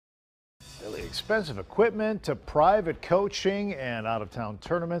expensive equipment to private coaching and out-of-town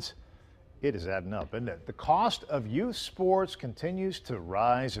tournaments, it is adding up, isn't it? The cost of youth sports continues to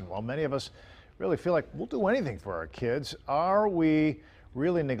rise, and while many of us really feel like we'll do anything for our kids, are we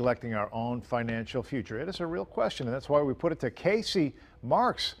really neglecting our own financial future? It is a real question, and that's why we put it to Casey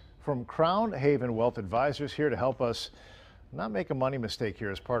Marx from Crown Haven Wealth Advisors here to help us not make a money mistake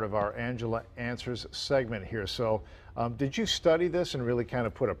here as part of our Angela Answers segment here. So did you study this and really kind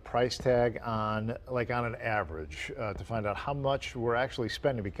of put a price tag on, like on an average, to find out how much we're actually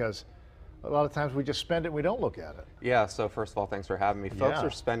spending? Because a lot of times we just spend it and we don't look at it. Yeah, so first of all, thanks for having me. Folks are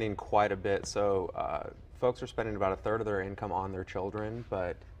spending quite a bit. So folks are spending about a third of their income on their children,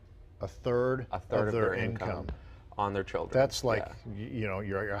 but a third of their income on their children. That's like, you know,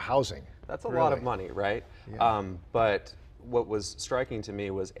 your housing. That's a lot of money, right? Yeah. But what was striking to me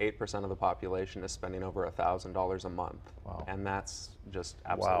was 8% of the population is spending over $1,000 a month. Wow. And that's just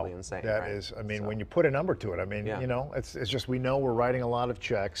absolutely insane. That right? is, I mean, when you put a number to it, I mean, you know, it's just, we know we're writing a lot of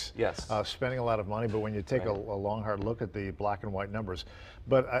checks, spending a lot of money, but when you take a long, hard look at the black and white numbers,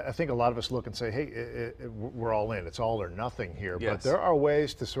 but I think a lot of us look and say, hey, we're all in, it's all or nothing here. But there are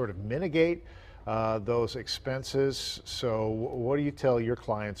ways to sort of mitigate those expenses. So what do you tell your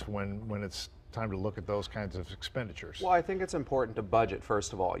clients when it's time to look at those kinds of expenditures? Well, I think it's important to budget,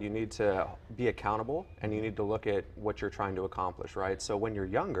 first of all. You need to be accountable, and you need to look at what you're trying to accomplish, right? So when you're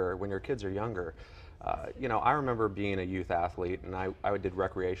younger, when your kids are younger, you know, I remember being a youth athlete, and I did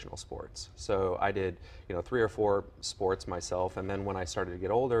recreational sports. So I did, you know, 3 or 4 sports myself, and then when I started to get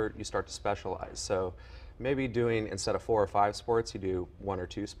older, you start to specialize. So maybe doing, instead of 4 or 5 sports, you do 1 or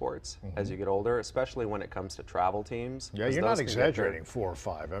 2 sports as you get older, especially when it comes to travel teams. Yeah, you're not exaggerating 4 or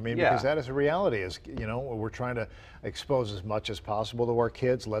 5. I mean, because that is a reality. Is, you know, we're trying to expose as much as possible to our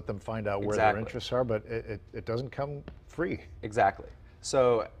kids, let them find out where their interests are, but it doesn't come free. Exactly.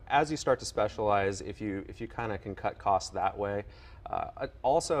 So as you start to specialize, if you kind of can cut costs that way.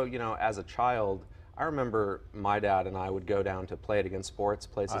 Also, you know, as a child, I remember my dad and I would go down to Play It Again Sports,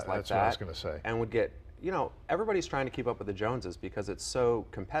 places like that. That's what I was going to say. And would get, you know, everybody's trying to keep up with the Joneses because it's so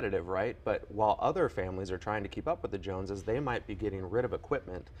competitive, right? But while other families are trying to keep up with the Joneses, they might be getting rid of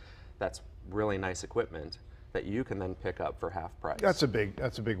equipment that's really nice equipment that you can then pick up for half price. That's a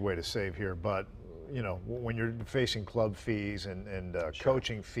big way to save here, but you know, when you're facing club fees and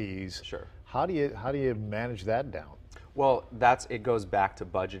coaching fees, how do you manage that down? Well, it goes back to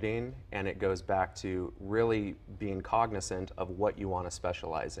budgeting, and it goes back to really being cognizant of what you want to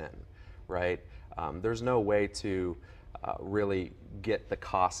specialize in, right? There's no way to really get the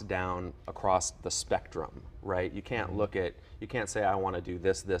cost down across the spectrum, right? You can't you can't say, I want to do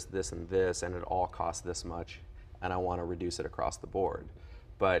this, this, this, and this, and it all costs this much, and I want to reduce it across the board.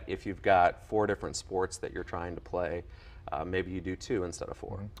 But if you've got 4 different sports that you're trying to play, maybe you do 2 instead of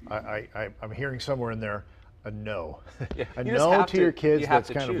 4. I'm hearing somewhere in there a no. A you no to your kids that's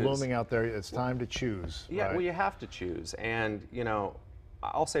kind choose. of looming out there. It's time to choose. Yeah, right? well, you have to choose. And, you know,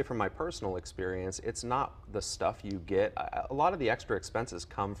 I'll say from my personal experience, it's not the stuff you get. A lot of the extra expenses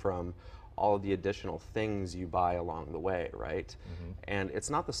come from all of the additional things you buy along the way, right? And it's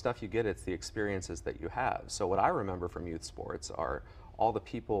not the stuff you get, it's the experiences that you have. So what I remember from youth sports are all the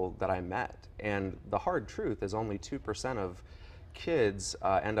people that I met. And the hard truth is only 2% of kids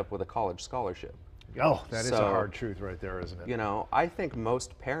end up with a college scholarship. Oh, that is a hard truth right there, isn't it? You know, I think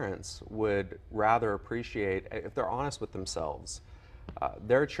most parents would rather appreciate, if they're honest with themselves,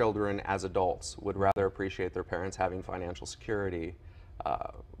 their children as adults would rather appreciate their parents having financial security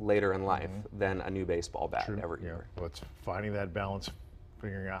later in life than a new baseball bat every year. Well, it's finding that balance,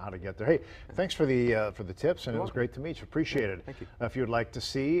 figuring out how to get there. Hey, thanks for the tips, and it was great to meet you. Appreciate it. Thank you. If you would like to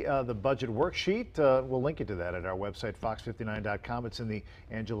see the budget worksheet, we'll link you to that at our website, fox59.com. It's in the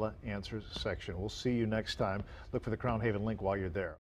Angela Answers section. We'll see you next time. Look for the Crown Haven link while you're there.